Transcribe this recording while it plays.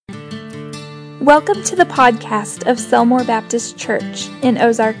Welcome to the podcast of Selmore Baptist Church in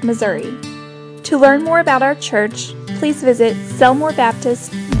Ozark, Missouri. To learn more about our church, please visit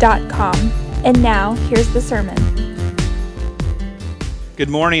selmorebaptist.com. And now, here's the sermon. Good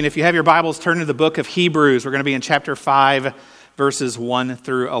morning. If you have your Bibles, turn to the book of Hebrews. We're going to be in chapter 5, verses 1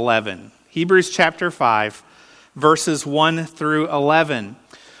 through 11. Hebrews chapter 5, verses 1 through 11.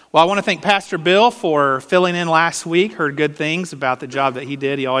 Well, I want to thank Pastor Bill for filling in last week. Heard good things about the job that he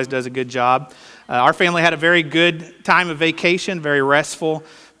did. He always does a good job. Our family had a very good time of vacation, very restful,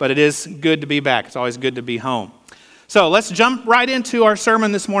 but it is good to be back. It's always good to be home. So let's jump right into our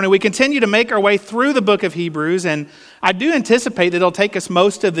sermon this morning. We continue to make our way through the book of Hebrews, and I do anticipate that it'll take us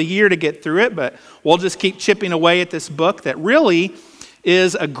most of the year to get through it, but we'll just keep chipping away at this book that really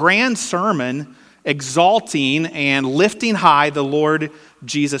is a grand sermon exalting and lifting high the Lord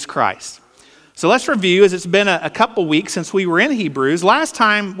Jesus Christ. So let's review, as it's been a couple weeks since we were in Hebrews. Last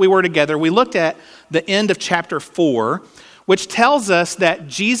time we were together, we looked at the end of chapter 4, which tells us that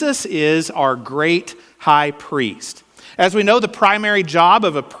Jesus is our great high priest. As we know, the primary job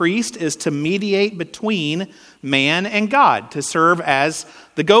of a priest is to mediate between man and God, to serve as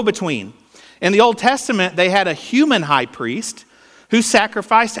the go-between. In the Old Testament, they had a human high priest who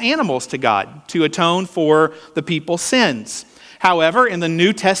sacrificed animals to God to atone for the people's sins. However, in the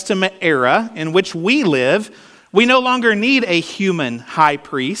New Testament era in which we live, we no longer need a human high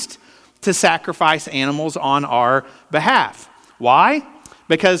priest to sacrifice animals on our behalf. Why?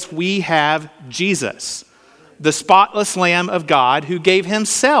 Because we have Jesus, the spotless Lamb of God, who gave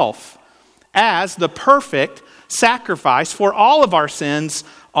himself as the perfect sacrifice for all of our sins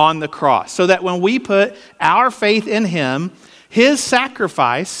on the cross. So that when we put our faith in him, his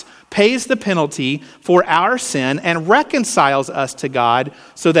sacrifice pays the penalty for our sin and reconciles us to God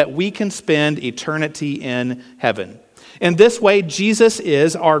so that we can spend eternity in heaven. In this way, Jesus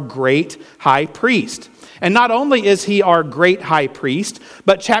is our great high priest. And not only is he our great high priest,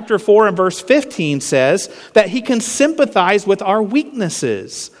 but chapter 4 and verse 15 says that he can sympathize with our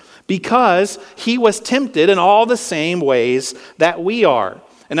weaknesses because he was tempted in all the same ways that we are.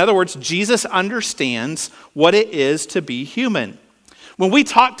 In other words, Jesus understands what it is to be human. When we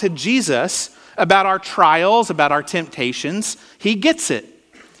talk to Jesus about our trials, about our temptations, he gets it.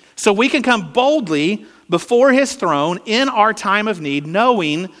 So we can come boldly before his throne in our time of need,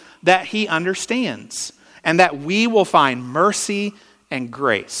 knowing that he understands and that we will find mercy and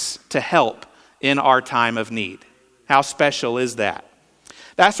grace to help in our time of need. How special is that?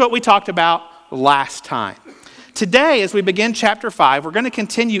 That's what we talked about last time. Today, as we begin chapter 5, we're going to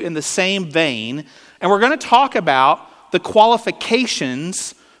continue in the same vein, and we're going to talk about the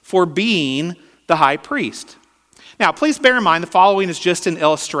qualifications for being the high priest. Now, please bear in mind the following is just an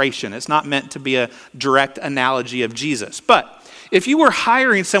illustration. It's not meant to be a direct analogy of Jesus. But if you were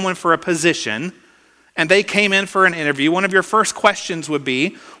hiring someone for a position and they came in for an interview, one of your first questions would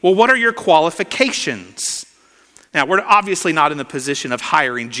be, well, what are your qualifications? Now, we're obviously not in the position of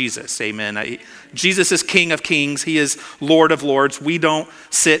hiring Jesus, amen. Jesus is King of Kings. He is Lord of Lords. We don't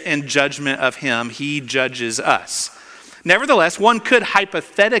sit in judgment of him. He judges us. Nevertheless, one could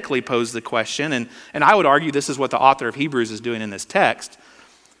hypothetically pose the question, and I would argue this is what the author of Hebrews is doing in this text.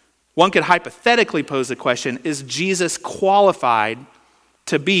 One could hypothetically pose the question, is Jesus qualified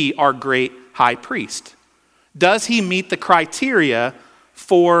to be our great high priest? Does he meet the criteria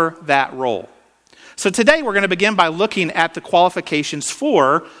for that role? So today we're going to begin by looking at the qualifications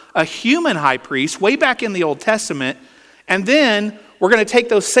for a human high priest way back in the Old Testament, and then we're going to take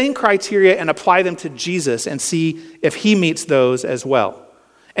those same criteria and apply them to Jesus and see if he meets those as well.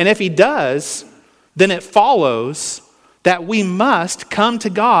 And if he does, then it follows that we must come to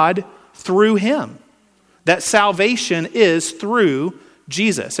God through him. That salvation is through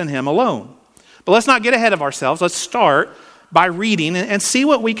Jesus and him alone. But let's not get ahead of ourselves. Let's start by reading and see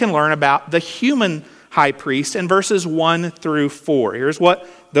what we can learn about the human high priest in verses 1 through 4. Here's what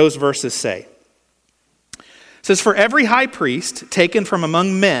those verses say. It says, "For every high priest taken from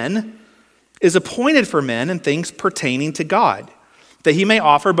among men is appointed for men in things pertaining to God, that he may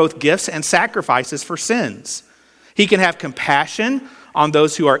offer both gifts and sacrifices for sins. He can have compassion on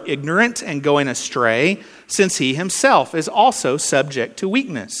those who are ignorant and going astray, since he himself is also subject to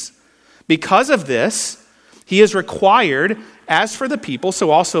weakness. Because of this, he is required, as for the people,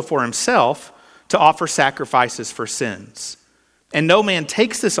 so also for himself, to offer sacrifices for sins. And no man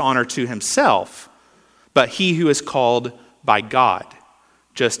takes this honor to himself, but he who is called by God,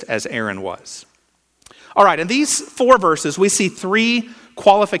 just as Aaron was." All right, in these 4 verses, we see 3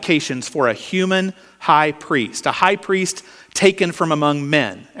 qualifications for a human high priest, a high priest taken from among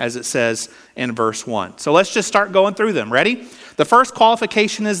men, as it says in verse 1. So let's just start going through them. Ready? The first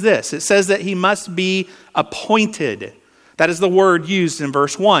qualification is this. It says that he must be appointed. That is the word used in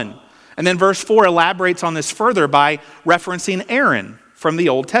verse 1. And then verse 4 elaborates on this further by referencing Aaron from the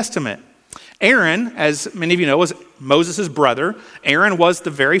Old Testament. Aaron, as many of you know, was Moses' brother. Aaron was the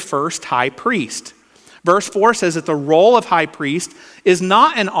very first high priest. Verse 4 says that the role of high priest is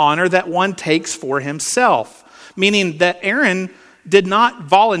not an honor that one takes for himself, meaning that Aaron did not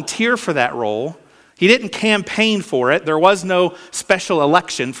volunteer for that role. He didn't campaign for it. There was no special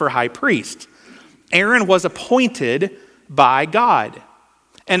election for high priest. Aaron was appointed by God.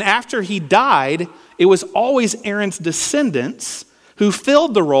 And after he died, it was always Aaron's descendants who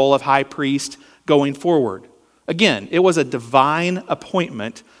filled the role of high priest going forward. Again, it was a divine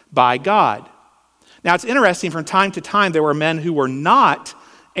appointment by God. Now, it's interesting, from time to time, there were men who were not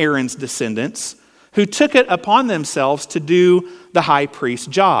Aaron's descendants who took it upon themselves to do the high priest's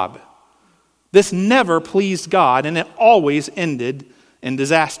job. This never pleased God, and it always ended in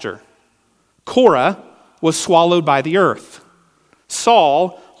disaster. Korah was swallowed by the earth.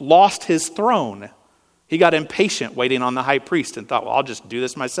 Saul lost his throne. He got impatient waiting on the high priest and thought, well, I'll just do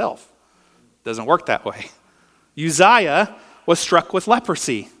this myself. Doesn't work that way. Uzziah was struck with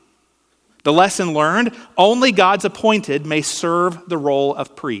leprosy. The lesson learned, only God's appointed may serve the role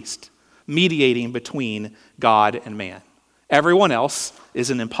of priest, mediating between God and man. Everyone else is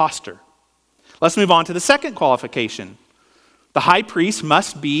an imposter. Let's move on to the second qualification. The high priest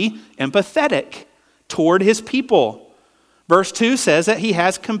must be empathetic toward his people. Verse 2 says that he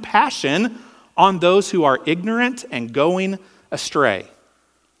has compassion on those who are ignorant and going astray.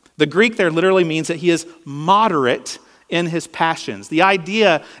 The Greek there literally means that he is moderate in his passions. The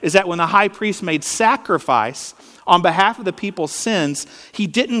idea is that when the high priest made sacrifice on behalf of the people's sins, he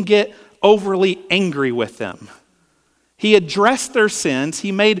didn't get overly angry with them. He addressed their sins,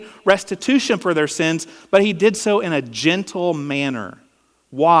 he made restitution for their sins, but he did so in a gentle manner.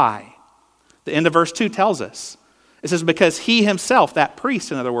 Why? The end of verse 2 tells us. It says, because he himself, that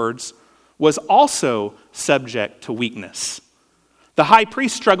priest in other words, was also subject to weakness. The high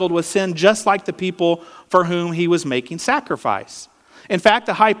priest struggled with sin just like the people for whom he was making sacrifice. In fact,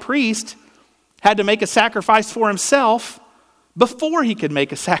 the high priest had to make a sacrifice for himself before he could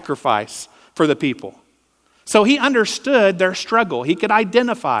make a sacrifice for the people. So he understood their struggle. He could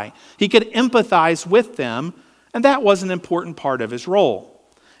identify. He could empathize with them, and that was an important part of his role.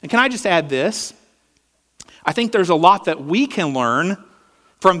 And can I just add this? I think there's a lot that we can learn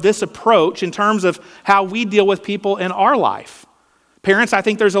from this approach in terms of how we deal with people in our life. Parents, I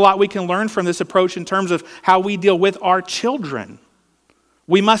think there's a lot we can learn from this approach in terms of how we deal with our children.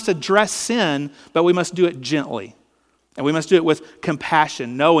 We must address sin, but we must do it gently. And we must do it with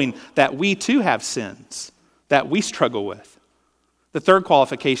compassion, knowing that we too have sins that we struggle with. The third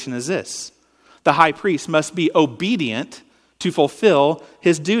qualification is this. The high priest must be obedient to fulfill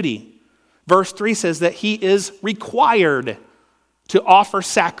his duty. Verse 3 says that he is required to offer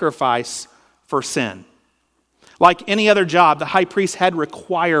sacrifice for sin. Like any other job, the high priest had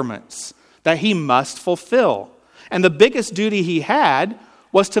requirements that he must fulfill. And the biggest duty he had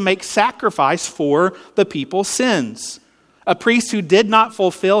was to make sacrifice for the people's sins. A priest who did not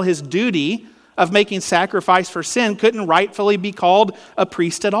fulfill his duty of making sacrifice for sin couldn't rightfully be called a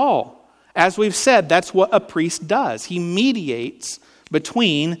priest at all. As we've said, that's what a priest does. He mediates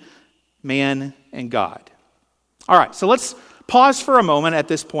between man and God. All right, so let's pause for a moment at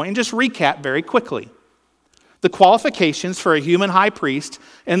this point and just recap very quickly. The qualifications for a human high priest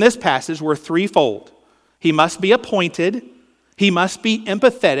in this passage were threefold. He must be appointed, he must be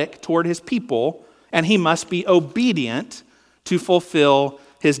empathetic toward his people, and he must be obedient to fulfill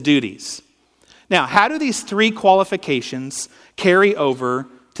his duties. Now, how do these three qualifications carry over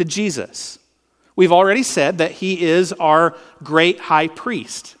to Jesus? We've already said that he is our great high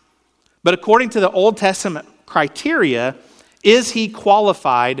priest. But according to the Old Testament criteria, is he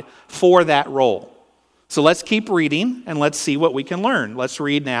qualified for that role? So let's keep reading and let's see what we can learn. Let's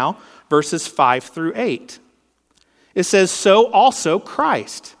read now verses 5 through 8. It says, so also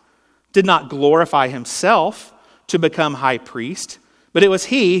Christ did not glorify himself to become high priest, but it was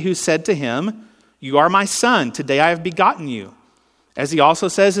he who said to him, you are my son, today I have begotten you. As he also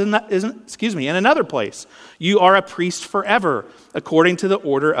says in another place, you are a priest forever, according to the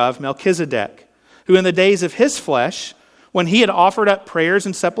order of Melchizedek, who in the days of his flesh, when he had offered up prayers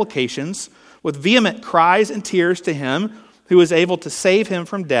and supplications, with vehement cries and tears to him who was able to save him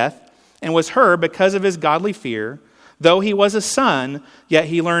from death, and was heard because of his godly fear, Though he was a son, yet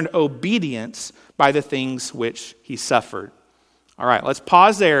he learned obedience by the things which he suffered. All right, let's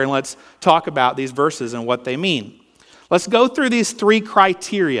pause there and let's talk about these verses and what they mean. Let's go through these three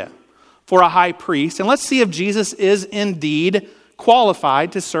criteria for a high priest, and let's see if Jesus is indeed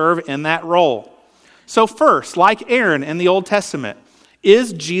qualified to serve in that role. So first, like Aaron in the Old Testament,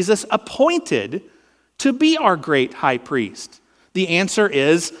 is Jesus appointed to be our great high priest? The answer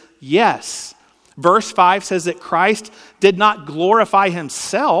is yes. Verse 5 says that Christ did not glorify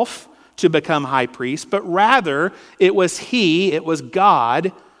himself to become high priest, but rather it was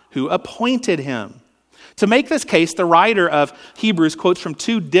God who appointed him. To make this case, the writer of Hebrews quotes from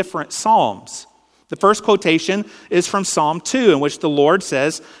two different psalms. The first quotation is from Psalm 2, in which the Lord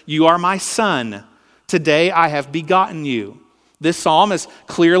says, "You are my son. Today I have begotten you." This psalm is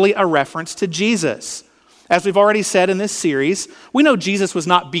clearly a reference to Jesus. As we've already said in this series, we know Jesus was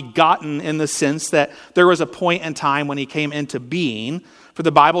not begotten in the sense that there was a point in time when he came into being, for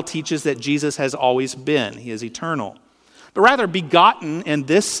the Bible teaches that Jesus has always been. He is eternal. But rather, begotten in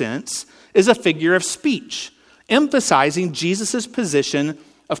this sense is a figure of speech, emphasizing Jesus' position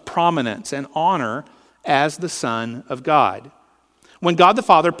of prominence and honor as the Son of God. When God the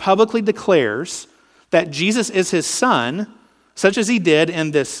Father publicly declares that Jesus is his Son, such as he did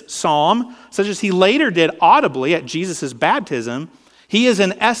in this psalm, such as he later did audibly at Jesus' baptism, he is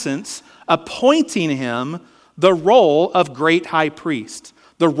in essence appointing him the role of great high priest,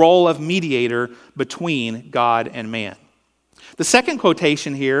 the role of mediator between God and man. The second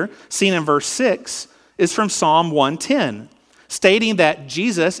quotation here, seen in verse 6, is from Psalm 110, stating that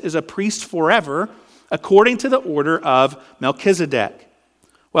Jesus is a priest forever according to the order of Melchizedek.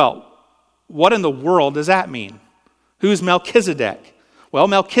 Well, what in the world does that mean? Who's Melchizedek? Well,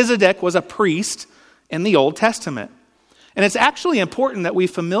 Melchizedek was a priest in the Old Testament. And it's actually important that we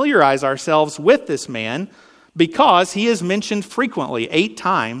familiarize ourselves with this man because he is mentioned frequently, 8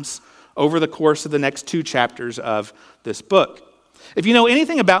 times, over the course of the next 2 chapters of this book. If you know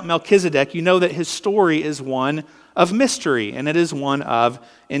anything about Melchizedek, you know that his story is one of mystery and it is one of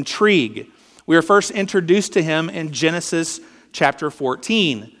intrigue. We are first introduced to him in Genesis chapter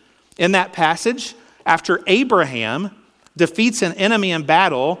 14. In that passage, after Abraham defeats an enemy in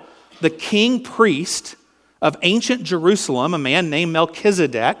battle, the king priest of ancient Jerusalem, a man named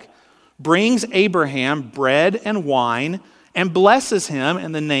Melchizedek, brings Abraham bread and wine and blesses him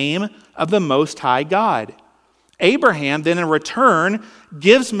in the name of the Most High God. Abraham then in return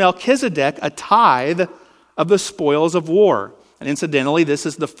gives Melchizedek a tithe of the spoils of war. And incidentally, this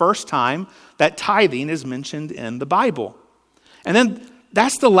is the first time that tithing is mentioned in the Bible. And then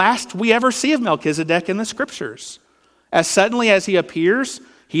that's the last we ever see of Melchizedek in the scriptures. As suddenly as he appears,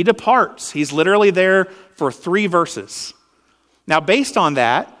 he departs. He's literally there for 3 verses. Now, based on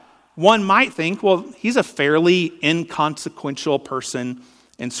that, one might think, well, he's a fairly inconsequential person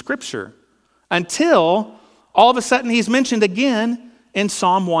in Scripture. Until all of a sudden he's mentioned again in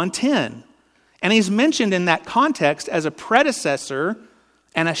Psalm 110. And he's mentioned in that context as a predecessor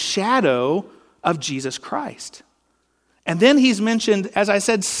and a shadow of Jesus Christ. And then he's mentioned, as I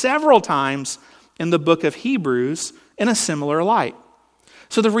said, several times in the book of Hebrews in a similar light.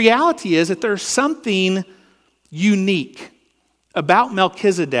 So the reality is that there's something unique about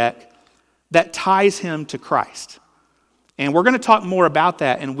Melchizedek that ties him to Christ. And we're going to talk more about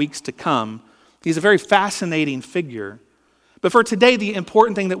that in weeks to come. He's a very fascinating figure. But for today, the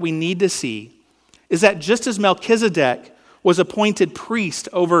important thing that we need to see is that just as Melchizedek was appointed priest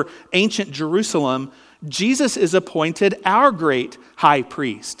over ancient Jerusalem, Jesus is appointed our great high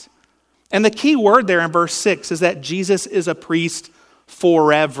priest. And the key word there in verse 6 is that Jesus is a priest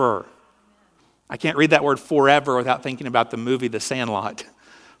forever. I can't read that word forever without thinking about the movie The Sandlot.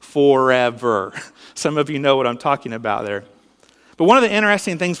 Forever. Some of you know what I'm talking about there. But one of the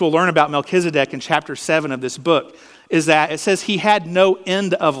interesting things we'll learn about Melchizedek in chapter 7 of this book is that it says he had no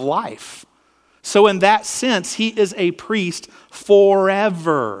end of life. So in that sense, he is a priest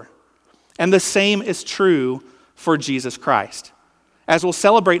forever. And the same is true for Jesus Christ. As we'll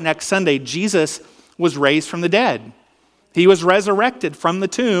celebrate next Sunday, Jesus was raised from the dead. He was resurrected from the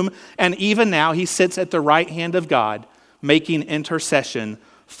tomb, and even now he sits at the right hand of God, making intercession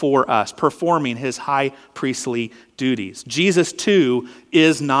for us, performing his high priestly duties. Jesus, too,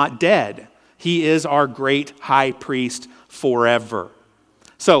 is not dead. He is our great high priest forever.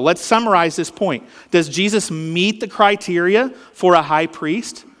 So let's summarize this point. Does Jesus meet the criteria for a high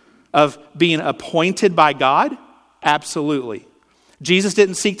priest of being appointed by God? Absolutely. Jesus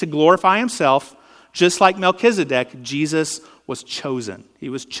didn't seek to glorify himself. Just like Melchizedek, Jesus was chosen. He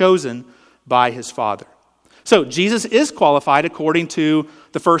was chosen by his Father. So Jesus is qualified according to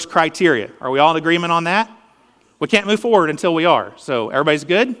the first criteria. Are we all in agreement on that? We can't move forward until we are. So everybody's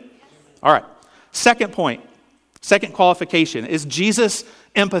good? All right. Second point, second qualification. Is Jesus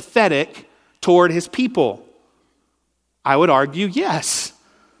empathetic toward his people? I would argue yes,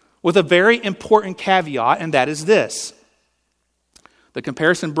 with a very important caveat, and that is this. The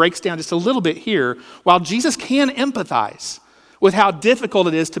comparison breaks down just a little bit here. While Jesus can empathize with how difficult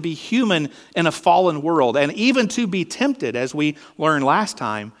it is to be human in a fallen world, and even to be tempted, as we learned last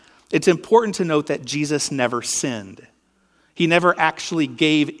time, it's important to note that Jesus never sinned. He never actually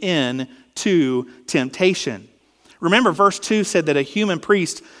gave in to temptation. Remember, verse 2 said that a human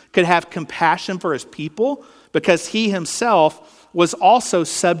priest could have compassion for his people because he himself was also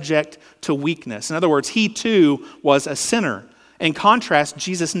subject to weakness. In other words, he too was a sinner. In contrast,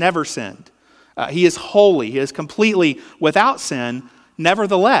 Jesus never sinned. He is holy. He is completely without sin.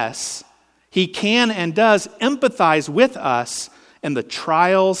 Nevertheless, he can and does empathize with us in the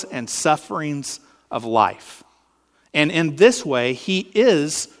trials and sufferings of life. And in this way, he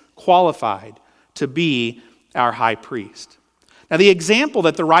is qualified to be our high priest. Now, the example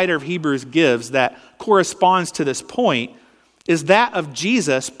that the writer of Hebrews gives that corresponds to this point is that of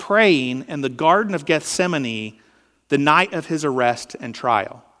Jesus praying in the Garden of Gethsemane the night of his arrest and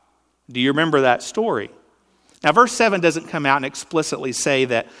trial. Do you remember that story? Now, verse 7 doesn't come out and explicitly say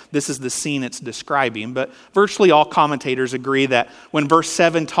that this is the scene it's describing, but virtually all commentators agree that when verse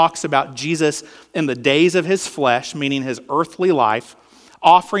 7 talks about Jesus in the days of his flesh, meaning his earthly life,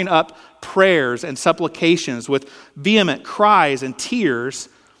 offering up prayers and supplications with vehement cries and tears,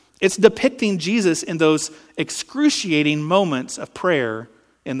 it's depicting Jesus in those excruciating moments of prayer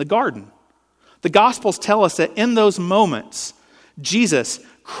in the garden. The Gospels tell us that in those moments, Jesus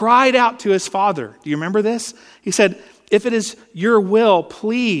cried out to his Father. Do you remember this? He said, "If it is your will,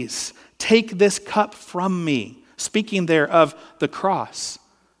 please take this cup from me." Speaking there of the cross.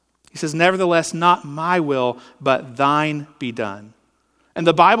 He says, "Nevertheless, not my will, but thine be done." And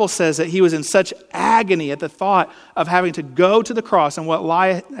the Bible says that he was in such agony at the thought of having to go to the cross and what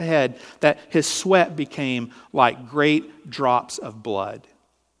lay ahead that his sweat became like great drops of blood.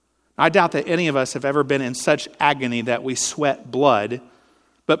 I doubt that any of us have ever been in such agony that we sweat blood,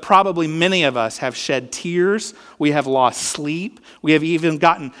 but probably many of us have shed tears, we have lost sleep, we have even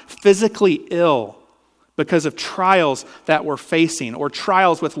gotten physically ill because of trials that we're facing or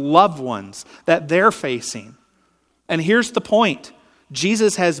trials with loved ones that they're facing. And here's the point.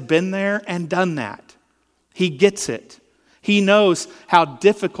 Jesus has been there and done that. He gets it. He knows how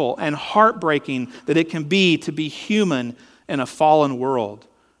difficult and heartbreaking that it can be to be human in a fallen world,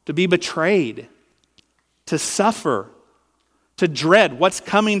 to be betrayed, to suffer, to dread what's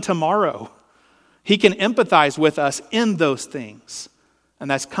coming tomorrow. He can empathize with us in those things,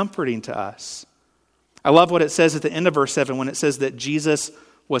 and that's comforting to us. I love what it says at the end of verse 7 when it says that Jesus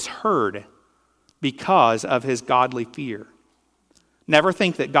was heard because of his godly fear. Never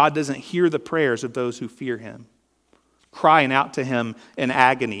think that God doesn't hear the prayers of those who fear him, crying out to him in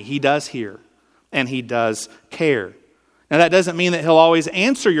agony. He does hear, and he does care. Now, that doesn't mean that he'll always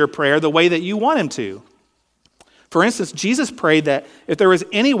answer your prayer the way that you want him to. For instance, Jesus prayed that if there was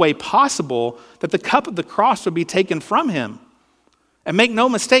any way possible that the cup of the cross would be taken from him. And make no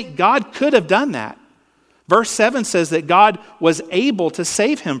mistake, God could have done that. Verse 7 says that God was able to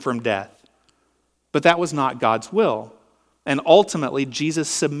save him from death. But that was not God's will. And ultimately, Jesus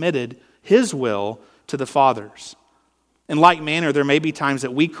submitted his will to the Father's. In like manner, there may be times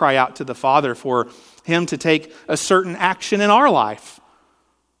that we cry out to the Father for him to take a certain action in our life,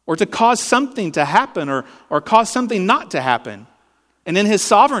 or to cause something to happen, or cause something not to happen. And in his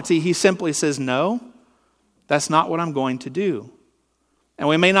sovereignty, he simply says, "No, that's not what I'm going to do." And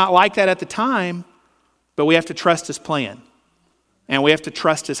we may not like that at the time, but we have to trust his plan. And we have to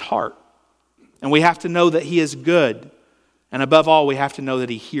trust his heart. And we have to know that he is good. And above all, we have to know that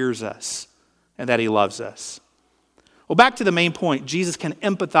he hears us and that he loves us. Well, back to the main point, Jesus can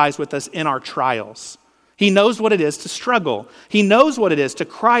empathize with us in our trials. He knows what it is to struggle. He knows what it is to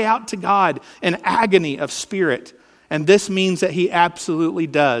cry out to God in agony of spirit. And this means that he absolutely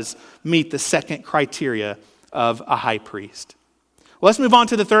does meet the second criteria of a high priest. Well, let's move on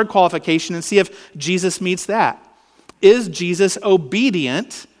to the third qualification and see if Jesus meets that. Is Jesus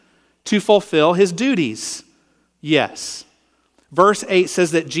obedient to fulfill his duties? Yes. Verse 8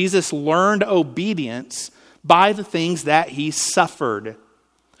 says that Jesus learned obedience by the things that he suffered.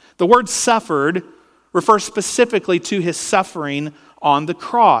 The word suffered refers specifically to his suffering on the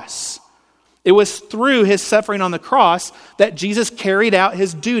cross. It was through his suffering on the cross that Jesus carried out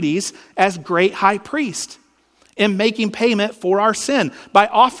his duties as great high priest in making payment for our sin by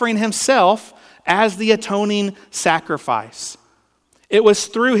offering himself as the atoning sacrifice. It was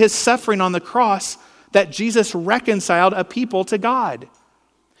through his suffering on the cross that Jesus reconciled a people to God.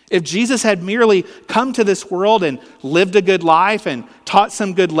 If Jesus had merely come to this world and lived a good life and taught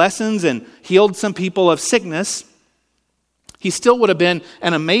some good lessons and healed some people of sickness, he still would have been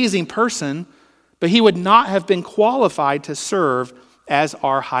an amazing person, but he would not have been qualified to serve as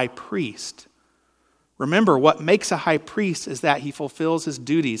our high priest. Remember, what makes a high priest is that he fulfills his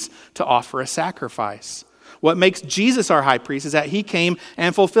duties to offer a sacrifice. What makes Jesus our high priest is that he came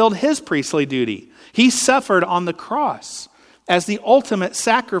and fulfilled his priestly duty. He suffered on the cross as the ultimate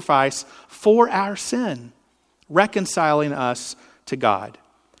sacrifice for our sin, reconciling us to God.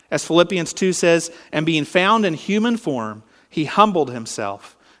 As Philippians 2 says, and being found in human form, he humbled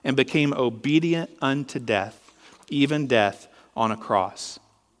himself and became obedient unto death, even death on a cross.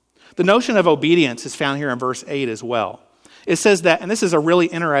 The notion of obedience is found here in verse 8 as well. It says that, and this is a really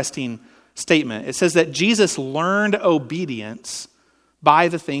interesting statement, it says that Jesus learned obedience by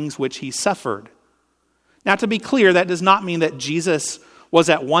the things which he suffered. Now, to be clear, that does not mean that Jesus was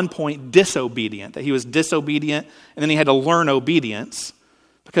at one point disobedient, that he was disobedient and then he had to learn obedience,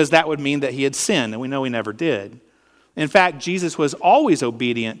 because that would mean that he had sinned, and we know he never did. In fact, Jesus was always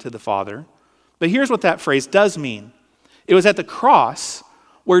obedient to the Father. But here's what that phrase does mean. It was at the cross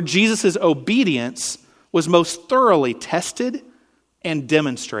where Jesus' obedience was most thoroughly tested and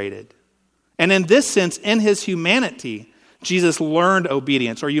demonstrated. And in this sense, in his humanity, Jesus learned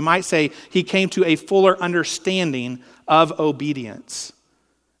obedience, or you might say he came to a fuller understanding of obedience.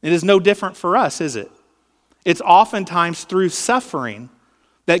 It is no different for us, is it? It's oftentimes through suffering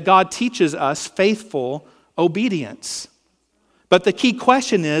that God teaches us faithful obedience. But the key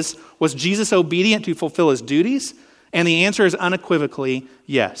question is, was Jesus obedient to fulfill his duties? And the answer is unequivocally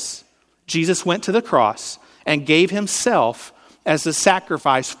yes. Jesus went to the cross and gave himself as a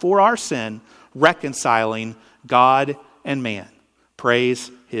sacrifice for our sin, reconciling God and man.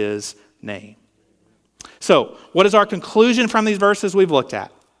 Praise his name. So, what is our conclusion from these verses we've looked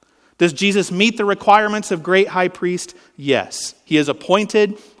at? Does Jesus meet the requirements of great high priest? Yes. He is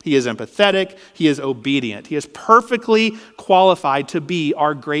appointed, he is empathetic, he is obedient. He is perfectly qualified to be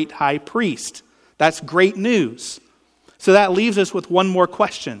our great high priest. That's great news. So that leaves us with one more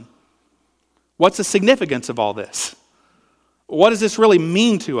question. What's the significance of all this? What does this really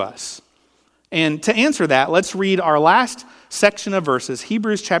mean to us? And to answer that, let's read our last section of verses,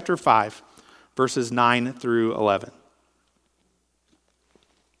 Hebrews chapter 5, verses 9 through 11.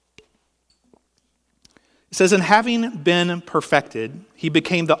 It says, and having been perfected, he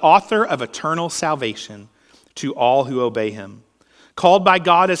became the author of eternal salvation to all who obey him, called by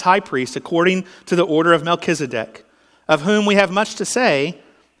God as high priest according to the order of Melchizedek, of whom we have much to say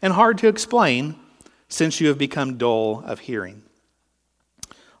and hard to explain, since you have become dull of hearing.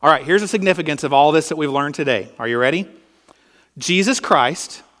 All right, here's the significance of all this that we've learned today. Are you ready? Jesus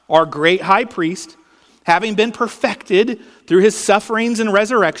Christ, our great high priest, having been perfected through his sufferings and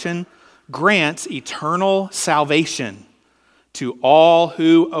resurrection, grants eternal salvation to all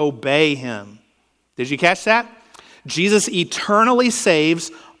who obey him. Did you catch that? Jesus eternally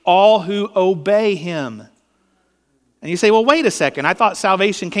saves all who obey him. And you say, well, wait a second. I thought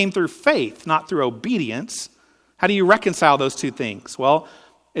salvation came through faith, not through obedience. How do you reconcile those two things? Well,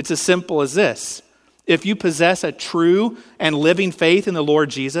 it's as simple as this. If you possess a true and living faith in the Lord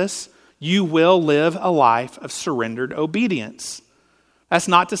Jesus, you will live a life of surrendered obedience. That's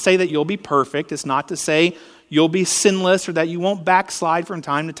not to say that you'll be perfect. It's not to say you'll be sinless or that you won't backslide from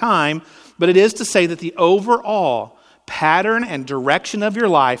time to time. But it is to say that the overall pattern and direction of your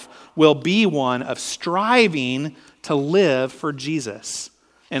life will be one of striving to live for Jesus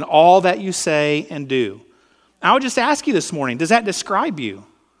in all that you say and do. I would just ask you this morning, does that describe you?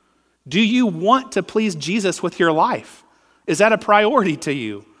 Do you want to please Jesus with your life? Is that a priority to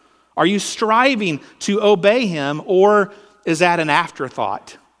you? Are you striving to obey him, or is that an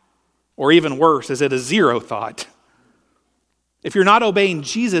afterthought? Or even worse, is it a zero thought? If you're not obeying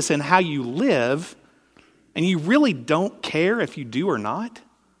Jesus in how you live, and you really don't care if you do or not,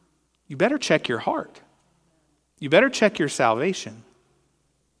 you better check your heart. You better check your salvation.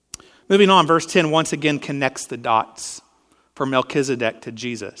 Moving on, verse 10 once again connects the dots from Melchizedek to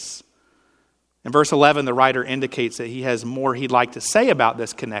Jesus. In verse 11, the writer indicates that he has more he'd like to say about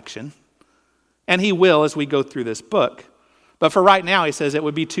this connection, and he will as we go through this book. But for right now, he says it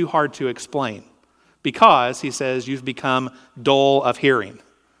would be too hard to explain because, he says, you've become dull of hearing.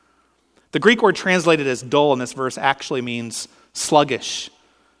 The Greek word translated as dull in this verse actually means sluggish.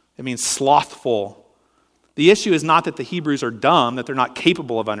 It means slothful. The issue is not that the Hebrews are dumb, that they're not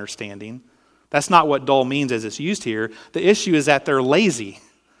capable of understanding. That's not what dull means as it's used here. The issue is that they're lazy,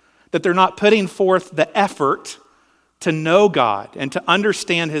 that they're not putting forth the effort to know God and to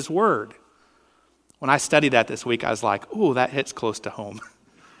understand his word. When I studied that this week, I was like, ooh, that hits close to home.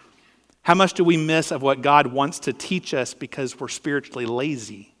 How much do we miss of what God wants to teach us because we're spiritually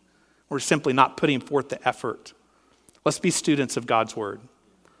lazy? We're simply not putting forth the effort. Let's be students of God's word.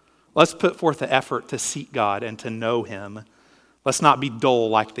 Let's put forth the effort to seek God and to know him. Let's not be dull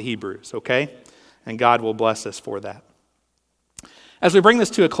like the Hebrews, okay? And God will bless us for that. As we bring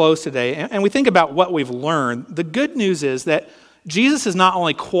this to a close today, and we think about what we've learned, the good news is that Jesus is not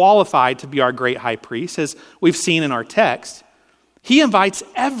only qualified to be our great high priest, as we've seen in our text, he invites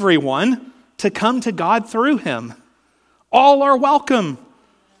everyone to come to God through him. All are welcome.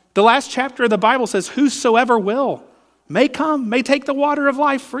 The last chapter of the Bible says, whosoever will may come, may take the water of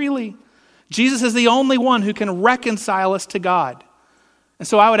life freely. Jesus is the only one who can reconcile us to God. And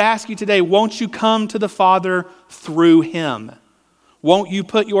so I would ask you today, won't you come to the Father through him? Won't you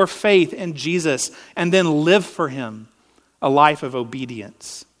put your faith in Jesus and then live for him a life of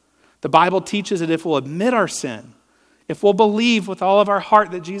obedience? The Bible teaches that if we'll admit our sin, if we'll believe with all of our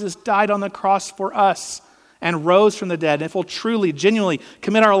heart that Jesus died on the cross for us and rose from the dead, and if we'll truly, genuinely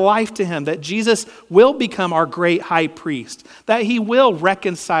commit our life to him, that Jesus will become our great high priest, that he will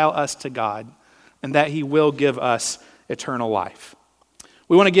reconcile us to God, and that he will give us eternal life.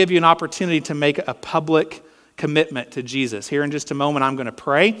 We want to give you an opportunity to make a public commitment to Jesus. Here in just a moment, I'm going to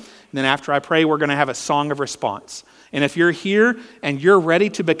pray, and then after I pray, we're going to have a song of response. And if you're here and you're ready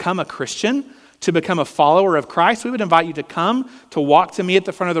to become a Christian, to become a follower of Christ, we would invite you to come, to walk to me at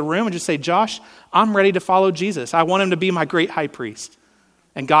the front of the room and just say, Josh, I'm ready to follow Jesus. I want him to be my great high priest.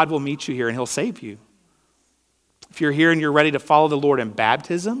 And God will meet you here and he'll save you. If you're here and you're ready to follow the Lord in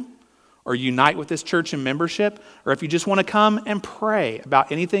baptism or unite with this church in membership, or if you just want to come and pray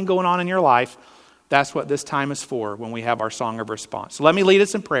about anything going on in your life, that's what this time is for when we have our song of response. So let me lead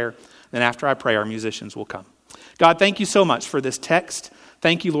us in prayer. Then after I pray, our musicians will come. God, thank you so much for this text.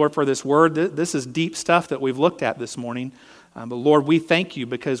 Thank you, Lord, for this word. This is deep stuff that we've looked at this morning. But Lord, we thank you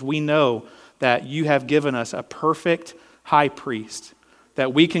because we know that you have given us a perfect high priest,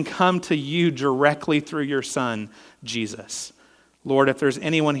 that we can come to you directly through your Son, Jesus. Lord, if there's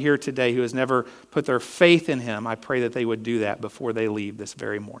anyone here today who has never put their faith in him, I pray that they would do that before they leave this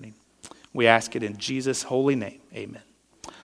very morning. We ask it in Jesus' holy name. Amen.